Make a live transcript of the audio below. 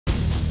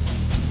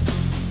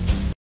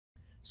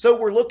So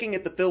we're looking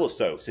at the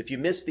Philosophes. If you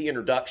missed the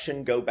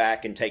introduction, go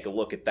back and take a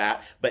look at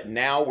that. But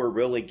now we're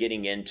really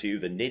getting into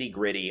the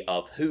nitty-gritty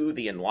of who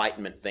the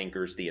Enlightenment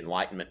thinkers, the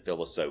Enlightenment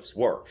Philosophes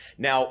were.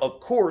 Now, of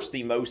course,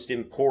 the most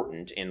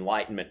important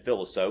Enlightenment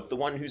philosophe, the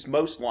one who's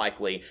most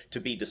likely to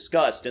be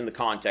discussed in the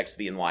context of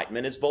the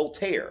Enlightenment, is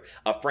Voltaire,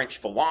 a French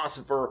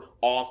philosopher,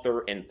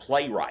 author, and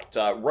playwright.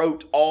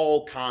 Wrote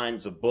all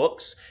kinds of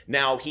books.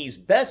 Now, he's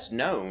best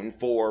known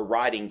for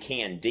writing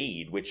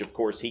Candide, which, of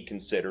course, he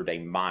considered a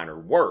minor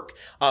work.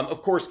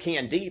 Of course,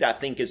 Candide, I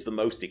think, is the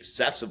most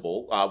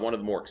accessible, one of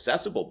the more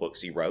accessible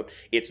books he wrote.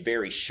 It's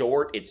very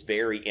short. It's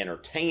very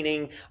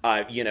entertaining.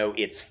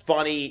 It's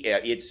funny.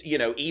 It's,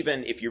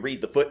 even if you read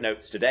the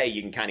footnotes today,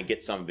 you can kind of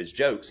get some of his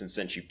jokes. And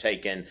since you've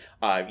taken,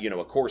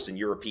 a course in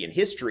European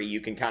history,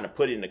 you can kind of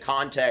put it into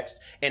context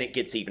and it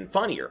gets even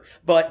funnier.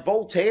 But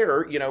Voltaire,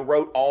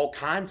 wrote all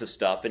kinds of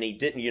stuff, and he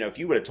didn't, if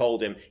you would have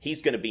told him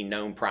he's going to be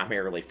known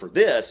primarily for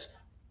this,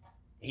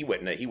 he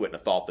wouldn't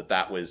have thought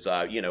that was,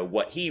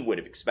 what he would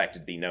have expected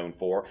to be known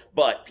for,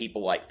 but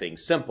people like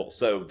things simple,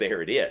 so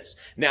there it is.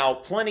 Now,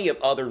 plenty of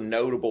other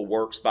notable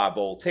works by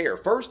Voltaire.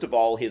 First of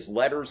all, his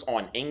Letters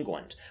on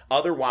England,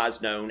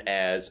 otherwise known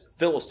as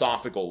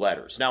philosophical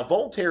letters. Now,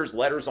 Voltaire's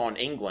Letters on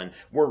England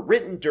were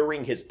written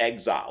during his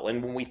exile,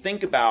 and when we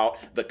think about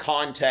the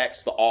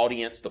context, the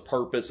audience, the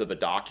purpose of a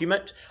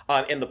document,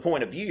 and the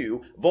point of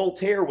view,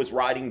 Voltaire was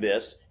writing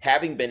this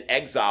having been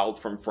exiled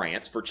from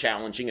France for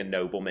challenging a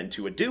nobleman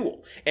to a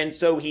duel. And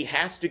so he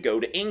has to go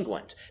to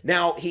England.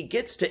 Now, he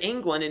gets to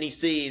England and he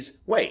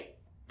sees, wait,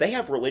 they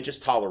have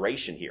religious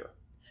toleration here.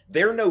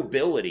 Their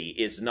nobility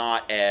is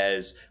not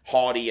as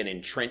haughty and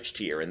entrenched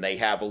here, and they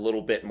have a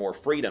little bit more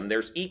freedom.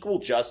 There's equal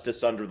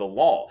justice under the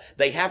law.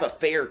 They have a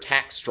fair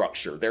tax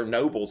structure. Their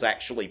nobles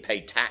actually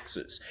pay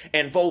taxes.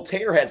 And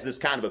Voltaire has this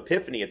kind of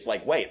epiphany. It's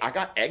like, wait, I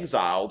got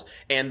exiled,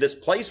 and this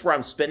place where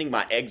I'm spending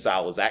my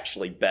exile is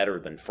actually better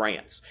than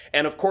France.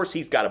 And of course,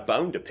 he's got a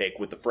bone to pick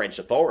with the French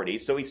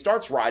authorities, so he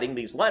starts writing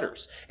these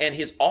letters. And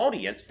his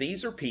audience,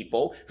 these are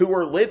people who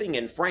are living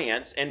in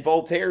France, and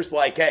Voltaire's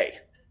like, hey,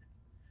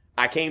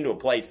 I came to a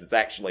place that's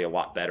actually a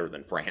lot better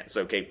than France,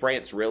 okay?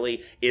 France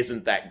really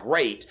isn't that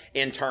great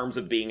in terms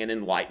of being an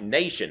enlightened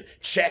nation.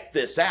 Check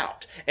this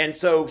out. And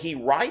so he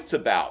writes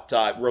about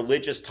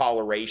religious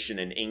toleration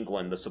in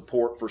England, the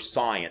support for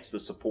science, the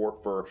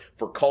support for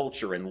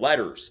culture and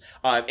letters,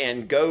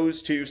 and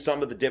goes to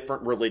some of the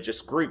different religious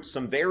groups,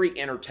 some very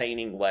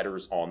entertaining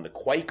letters on the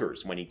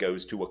Quakers when he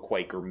goes to a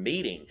Quaker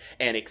meeting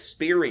and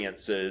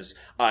experiences,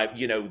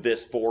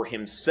 this for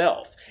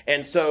himself.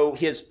 And so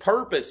his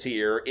purpose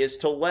here is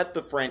to let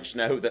the French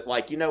know that,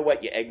 like, you know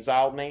what, you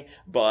exiled me,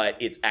 but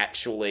it's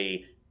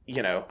actually,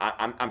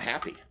 I'm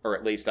happy, or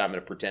at least I'm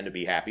going to pretend to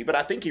be happy. But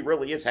I think he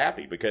really is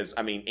happy because,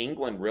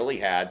 England really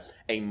had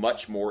a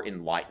much more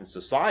enlightened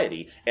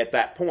society at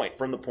that point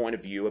from the point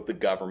of view of the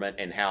government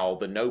and how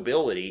the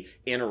nobility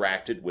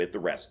interacted with the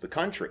rest of the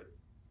country.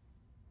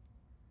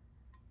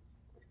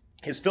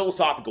 His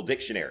philosophical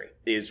dictionary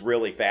is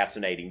really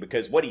fascinating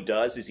because what he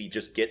does is he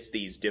just gets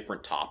these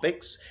different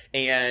topics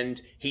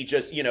and he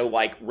just,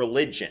 like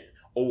religion,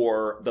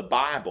 or the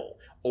Bible,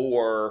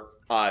 or,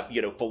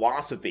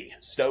 philosophy,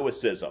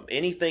 stoicism,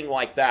 anything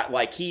like that.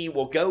 Like, he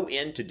will go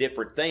into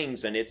different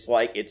things, and it's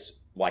like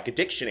a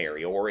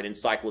dictionary or an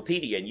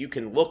encyclopedia, and you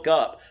can look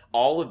up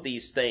all of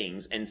these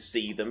things and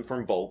see them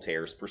from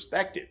Voltaire's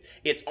perspective.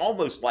 It's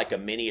almost like a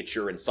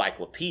miniature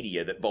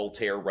encyclopedia that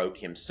Voltaire wrote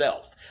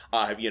himself.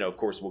 Of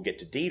course, we'll get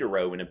to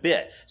Diderot in a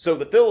bit. So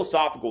the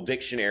philosophical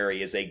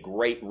dictionary is a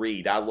great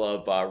read. I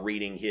love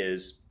reading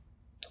his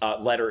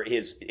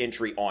his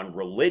entry on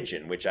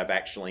religion, which I've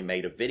actually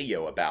made a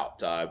video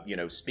about,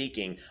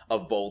 speaking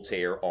of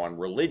Voltaire on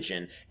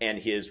religion and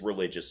his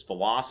religious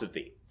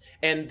philosophy.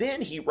 And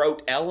then he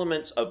wrote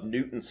elements of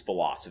Newton's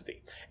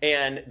philosophy.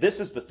 And this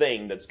is the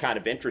thing that's kind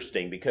of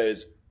interesting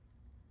because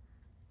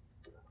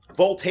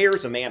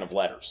Voltaire's a man of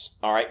letters,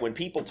 all right? When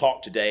people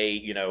talk today,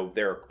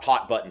 they're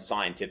hot-button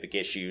scientific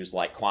issues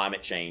like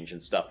climate change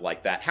and stuff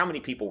like that. How many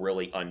people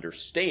really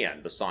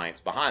understand the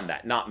science behind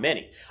that? Not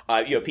many.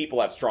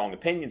 People have strong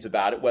opinions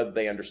about it, whether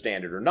they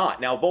understand it or not.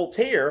 Now,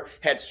 Voltaire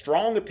had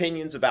strong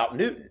opinions about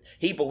Newton.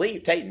 He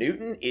believed, hey,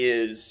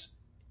 Newton's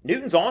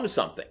onto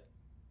something.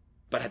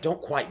 But I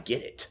don't quite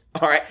get it,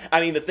 all right?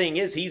 The thing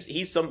is,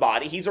 he's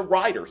somebody, he's a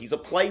writer, he's a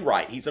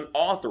playwright, he's an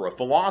author, a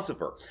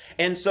philosopher.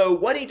 And so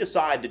what he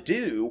decided to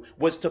do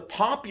was to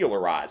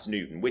popularize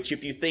Newton, which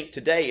if you think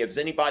today, has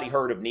anybody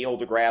heard of Neil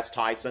deGrasse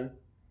Tyson?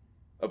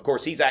 Of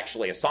course, he's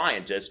actually a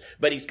scientist,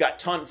 but he's got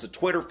tons of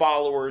Twitter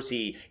followers.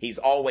 He's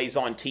always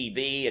on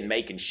TV and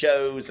making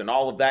shows and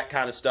all of that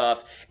kind of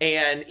stuff.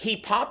 And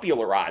he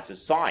popularizes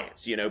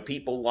science.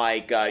 People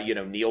like,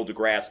 Neil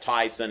deGrasse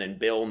Tyson and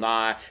Bill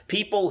Nye,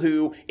 people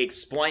who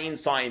explain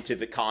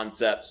scientific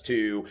concepts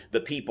to the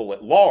people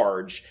at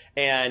large.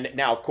 And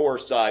now, of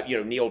course,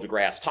 Neil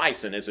deGrasse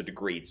Tyson is a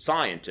degreed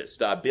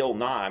scientist. Bill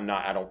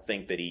Nye, I don't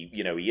think that he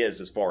is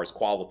as far as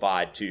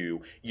qualified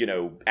to,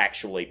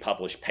 actually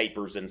publish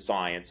papers in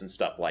science science and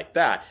stuff like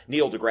that.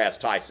 Neil deGrasse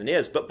Tyson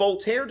is. But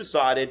Voltaire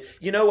decided,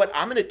 you know what,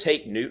 I'm going to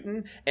take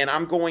Newton and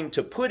I'm going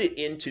to put it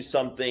into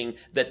something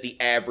that the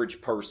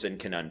average person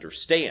can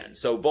understand.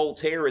 So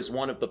Voltaire is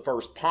one of the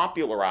first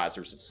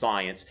popularizers of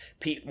science,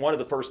 one of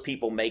the first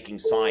people making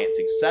science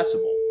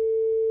accessible.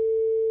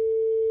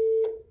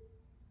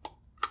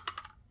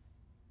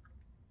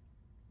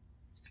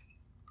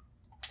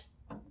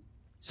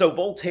 So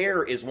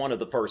Voltaire is one of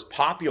the first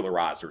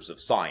popularizers of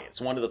science,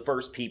 one of the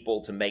first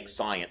people to make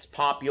science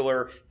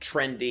popular,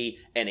 trendy,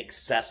 and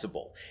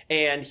accessible.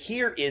 And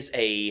here is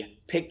a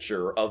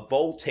picture of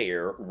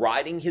Voltaire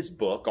writing his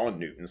book on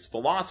Newton's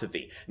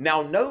philosophy.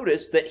 Now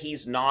notice that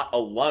he's not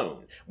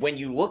alone. When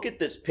you look at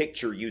this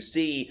picture, you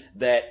see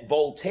that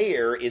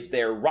Voltaire is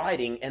there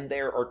writing, and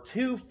there are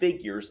two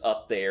figures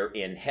up there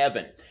in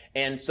heaven.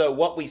 And so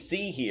what we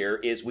see here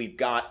is we've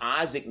got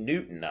Isaac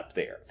Newton up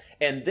there.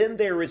 And then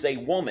there is a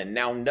woman.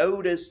 Now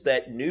notice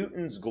that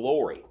Newton's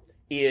glory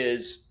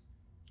is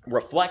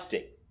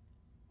reflecting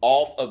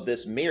off of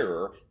this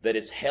mirror that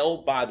is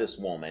held by this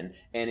woman,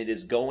 and it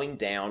is going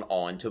down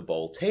onto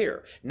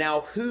Voltaire.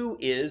 Now, who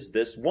is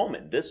this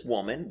woman? This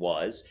woman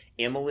was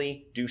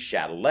Emily du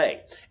Châtelet,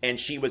 and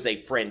she was a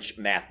French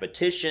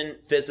mathematician,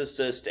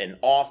 physicist, and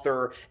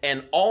author,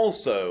 and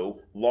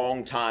also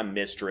longtime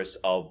mistress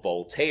of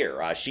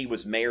Voltaire. She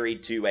was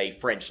married to a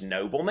French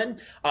nobleman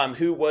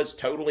who was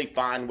totally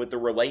fine with the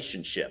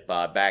relationship.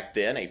 Back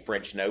then, a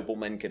French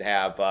nobleman could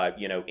have,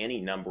 any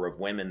number of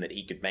women that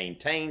he could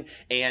maintain,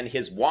 and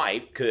his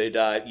wife could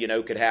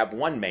have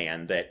one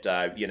man that,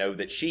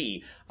 that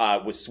she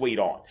was sweet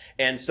on.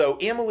 And so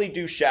Emily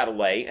du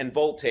Châtelet and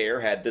Voltaire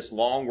had this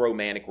long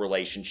romantic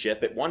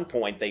relationship. At one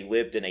point, they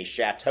lived in a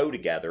chateau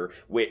together,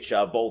 which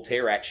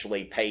Voltaire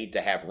actually paid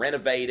to have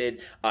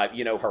renovated.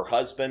 Her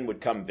husband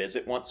would come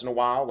visit once in a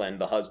while, and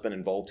the husband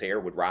and Voltaire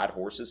would ride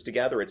horses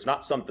together. It's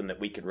not something that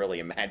we could really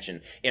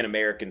imagine in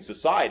American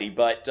society,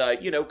 but,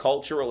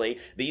 culturally,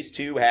 these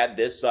two had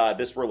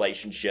this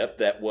relationship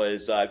that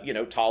was,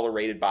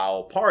 tolerated by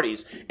all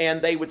parties,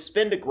 and they would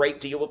spend a great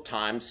deal of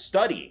time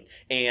studying.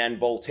 And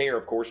Voltaire,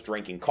 of course,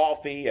 drinking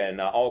coffee and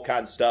all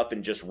kinds of stuff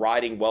and just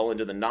writing well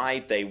into the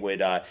night. They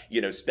would,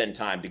 spend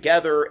time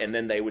together, and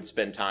then they would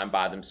spend time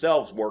by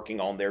themselves working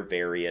on their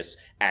various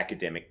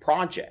academic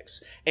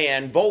projects.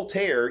 And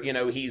Voltaire,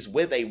 he's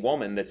with a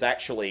woman that's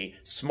actually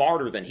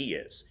smarter than he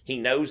is. He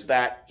knows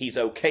that. He's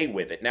okay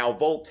with it. Now,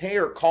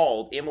 Voltaire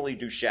called Emily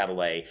du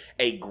Châtelet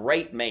a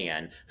great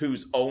man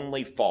whose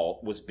only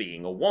fault was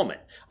being a woman.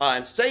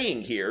 I'm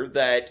saying here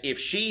that if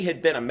she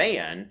had been a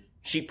man,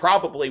 she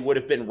probably would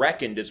have been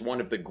reckoned as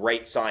one of the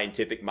great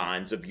scientific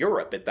minds of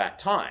Europe at that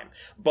time.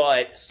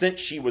 But since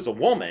she was a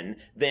woman,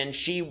 then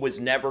she was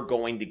never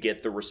going to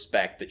get the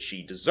respect that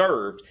she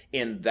deserved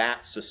in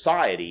that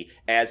society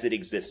as it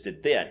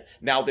existed then.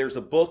 Now, there's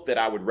a book that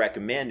I would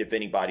recommend if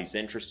anybody's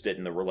interested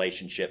in the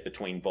relationship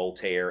between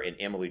Voltaire and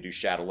Emily du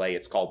Châtelet.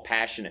 It's called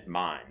Passionate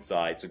Minds.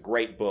 It's a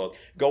great book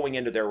going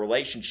into their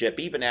relationship.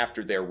 Even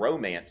after their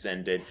romance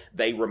ended,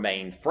 they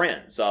remained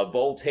friends.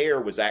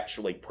 Voltaire was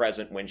actually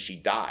present when she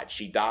died.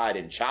 She died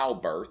in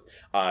childbirth.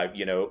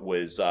 It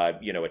was,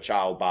 a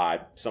child by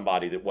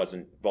somebody that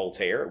wasn't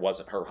Voltaire. It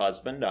wasn't her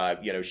husband.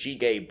 She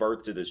gave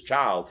birth to this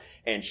child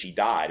and she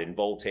died. And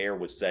Voltaire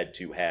was said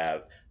to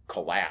have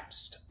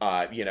collapsed,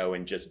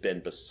 and just been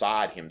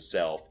beside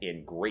himself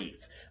in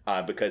grief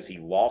because he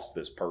lost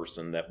this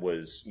person that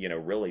was,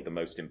 really the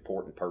most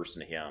important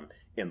person to him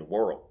in the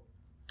world.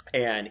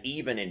 And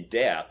even in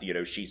death,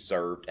 she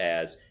served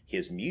as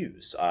his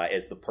muse,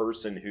 as the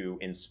person who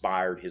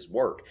inspired his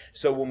work.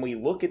 So when we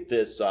look at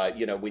this,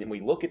 when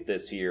we look at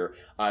this here,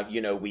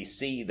 we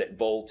see that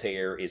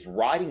Voltaire is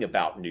writing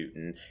about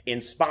Newton,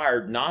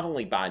 inspired not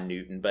only by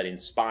Newton, but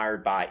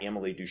inspired by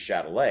Emily du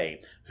Châtelet,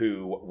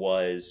 who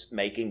was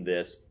making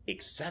this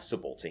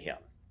accessible to him.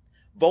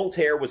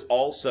 Voltaire was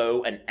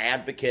also an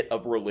advocate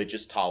of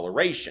religious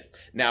toleration.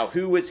 Now,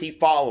 who is he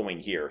following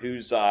here?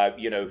 Who set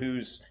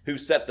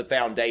the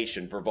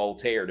foundation for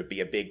Voltaire to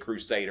be a big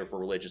crusader for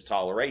religious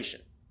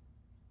toleration?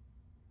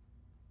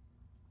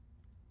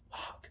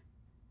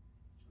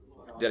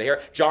 Did I hear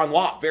it? John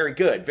Locke. Very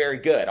good. Very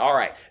good. All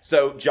right.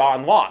 So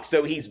John Locke.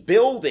 So he's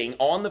building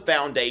on the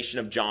foundation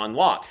of John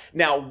Locke.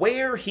 Now,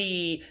 where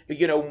he,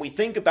 when we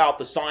think about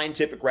the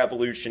scientific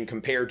revolution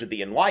compared to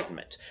the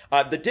Enlightenment,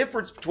 the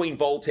difference between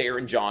Voltaire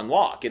and John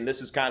Locke, and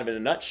this is kind of in a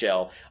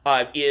nutshell,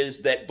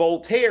 is that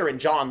Voltaire and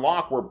John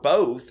Locke were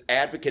both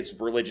advocates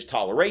of religious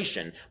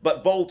toleration,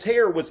 but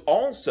Voltaire was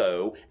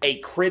also a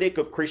critic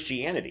of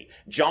Christianity.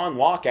 John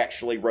Locke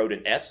actually wrote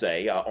an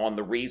essay on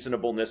the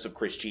reasonableness of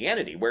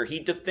Christianity, where he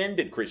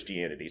defended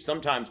Christianity.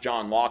 Sometimes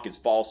John Locke is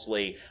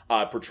falsely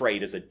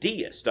portrayed as a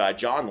deist.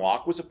 John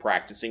Locke was a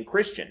practicing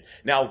Christian.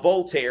 Now,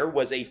 Voltaire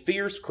was a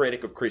fierce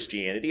critic of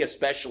Christianity,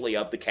 especially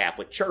of the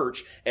Catholic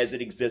Church as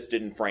it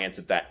existed in France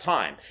at that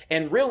time,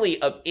 and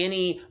really of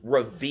any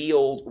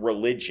revealed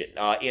religion.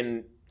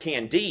 In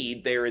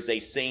Candide, there is a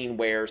scene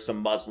where some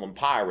Muslim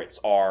pirates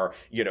are,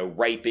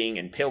 raping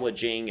and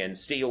pillaging and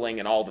stealing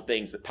and all the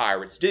things that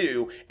pirates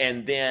do,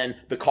 and then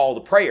the call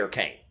to prayer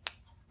came,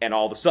 and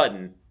all of a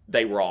sudden,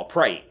 They were all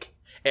praying.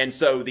 And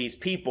so these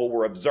people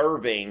were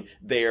observing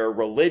their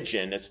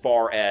religion as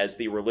far as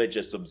the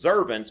religious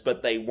observance,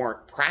 but they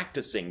weren't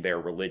practicing their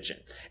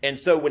religion. And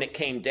so when it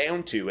came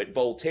down to it,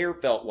 Voltaire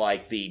felt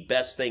like the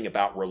best thing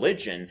about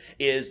religion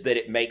is that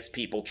it makes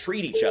people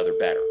treat each other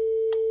better.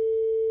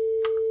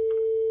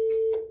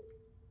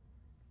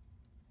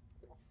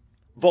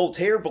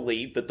 Voltaire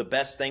believed that the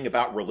best thing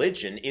about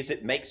religion is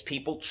it makes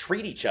people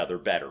treat each other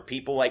better.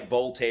 People like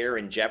Voltaire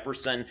and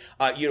Jefferson,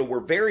 were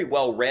very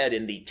well read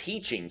in the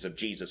teachings of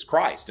Jesus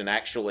Christ, and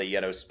actually,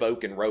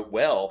 spoke and wrote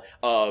well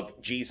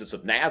of Jesus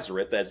of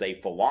Nazareth as a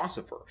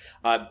philosopher.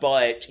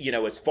 But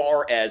as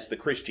far as the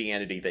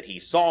Christianity that he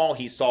saw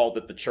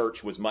that the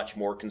church was much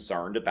more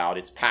concerned about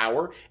its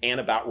power and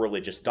about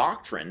religious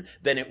doctrine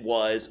than it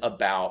was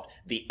about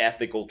the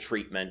ethical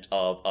treatment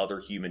of other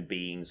human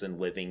beings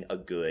and living a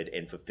good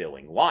and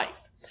fulfilling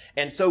life.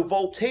 And so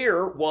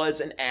Voltaire was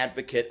an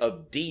advocate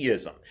of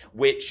Deism,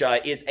 which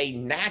is a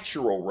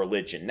natural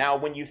religion. Now,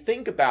 when you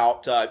think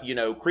about,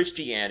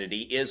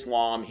 Christianity,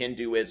 Islam,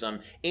 Hinduism,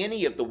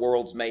 any of the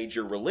world's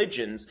major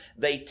religions,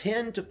 they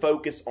tend to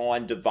focus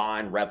on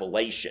divine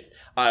revelation,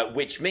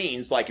 which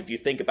means, like, if you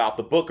think about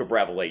the book of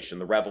Revelation,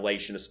 the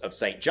Revelation of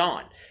St.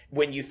 John,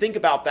 when you think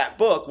about that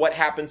book, what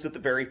happens at the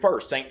very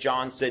first? St.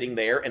 John's sitting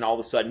there, and all of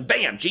a sudden,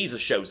 bam,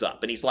 Jesus shows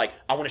up, and he's like,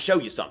 I want to show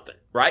you something,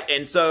 right?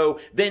 And so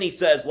then he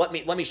says, let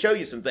me show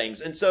you some things.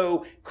 And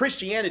so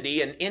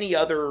Christianity and any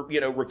other,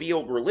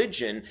 revealed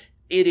religion,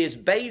 it is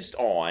based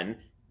on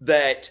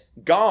that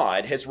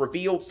God has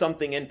revealed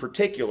something in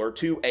particular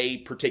to a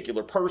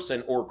particular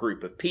person or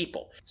group of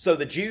people. So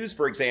the Jews,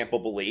 for example,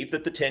 believe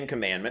that the Ten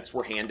Commandments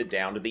were handed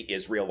down to the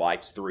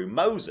Israelites through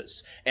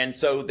Moses. And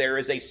so there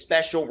is a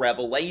special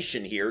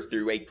revelation here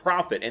through a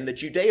prophet. And the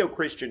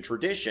Judeo-Christian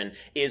tradition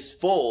is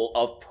full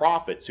of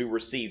prophets who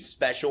receive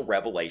special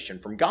revelation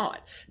from God.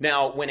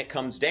 Now, when it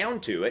comes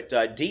down to it,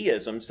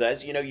 Deism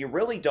says, you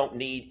really don't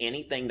need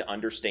anything to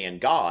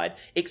understand God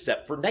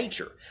except for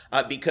nature,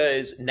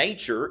 because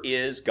nature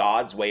is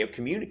God's way of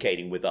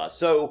communicating with us.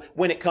 So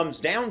when it comes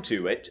down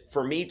to it,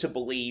 for me to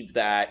believe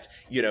that,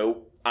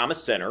 I'm a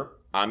sinner,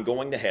 I'm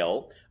going to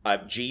hell,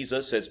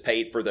 Jesus has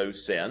paid for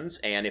those sins,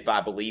 and if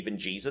I believe in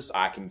Jesus,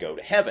 I can go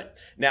to heaven.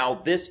 Now,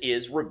 this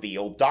is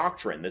revealed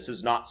doctrine. This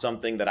is not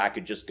something that I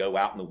could just go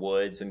out in the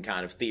woods and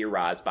kind of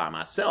theorize by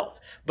myself.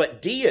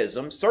 But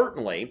Deism,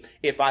 certainly,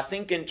 if I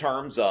think in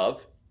terms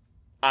of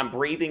I'm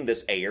breathing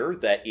this air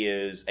that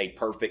is a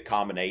perfect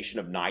combination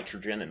of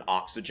nitrogen and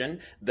oxygen,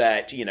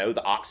 that,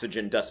 the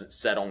oxygen doesn't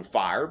set on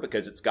fire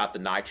because it's got the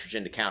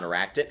nitrogen to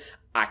counteract it.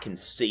 I can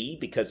see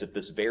because of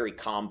this very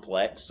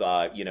complex,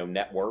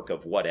 network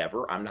of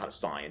whatever. I'm not a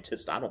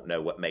scientist. I don't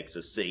know what makes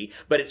us see,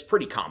 but it's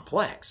pretty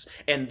complex.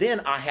 And then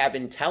I have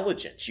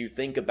intelligence. You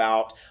think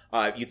about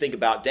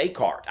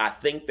Descartes. I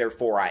think,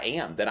 therefore I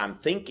am, that I'm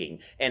thinking.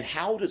 And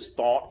how does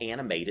thought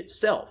animate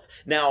itself?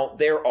 Now,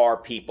 there are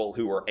people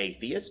who are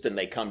atheists and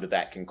they come to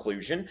that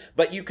conclusion,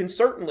 but you can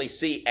certainly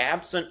see,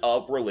 absent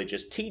of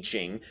religious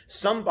teaching,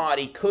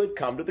 somebody could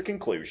come to the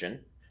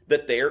conclusion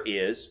that there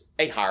is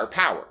a higher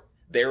power.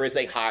 There is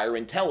a higher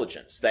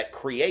intelligence that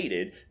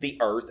created the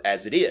earth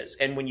as it is.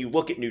 And when you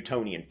look at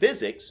Newtonian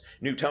physics,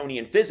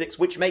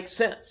 which makes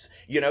sense.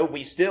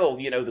 We still,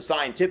 the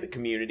scientific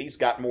community's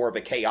got more of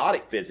a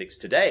chaotic physics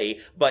today,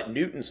 but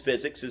Newton's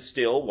physics is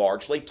still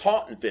largely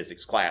taught in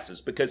physics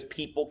classes because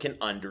people can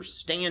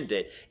understand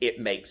it. It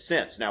makes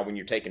sense. Now, when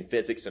you're taking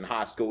physics in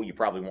high school, you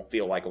probably won't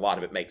feel like a lot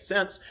of it makes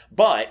sense,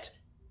 but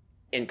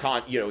in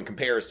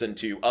comparison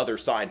to other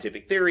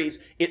scientific theories,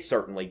 it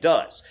certainly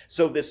does.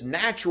 So this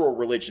natural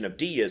religion of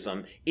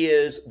Deism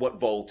is what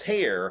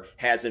Voltaire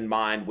has in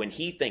mind when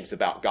he thinks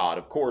about God.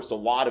 Of course, a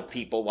lot of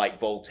people like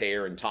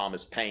Voltaire and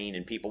Thomas Paine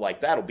and people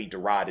like that will be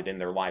derided in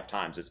their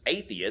lifetimes as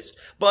atheists,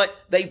 but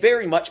they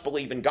very much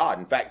believe in God.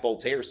 In fact,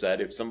 Voltaire said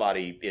if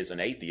somebody is an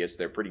atheist,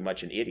 they're pretty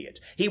much an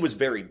idiot. He was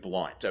very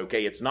blunt,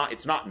 okay? It's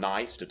not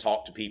nice to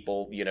talk to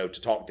people,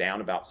 to talk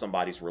down about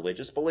somebody's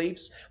religious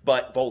beliefs,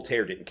 but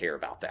Voltaire didn't care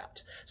about that.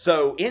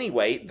 So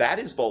anyway, that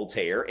is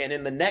Voltaire, and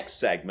in the next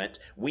segment,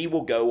 we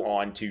will go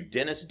on to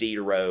Denis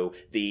Diderot,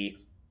 the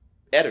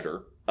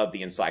editor of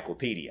the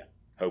encyclopedia.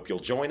 Hope you'll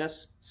join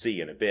us. See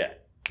you in a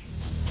bit.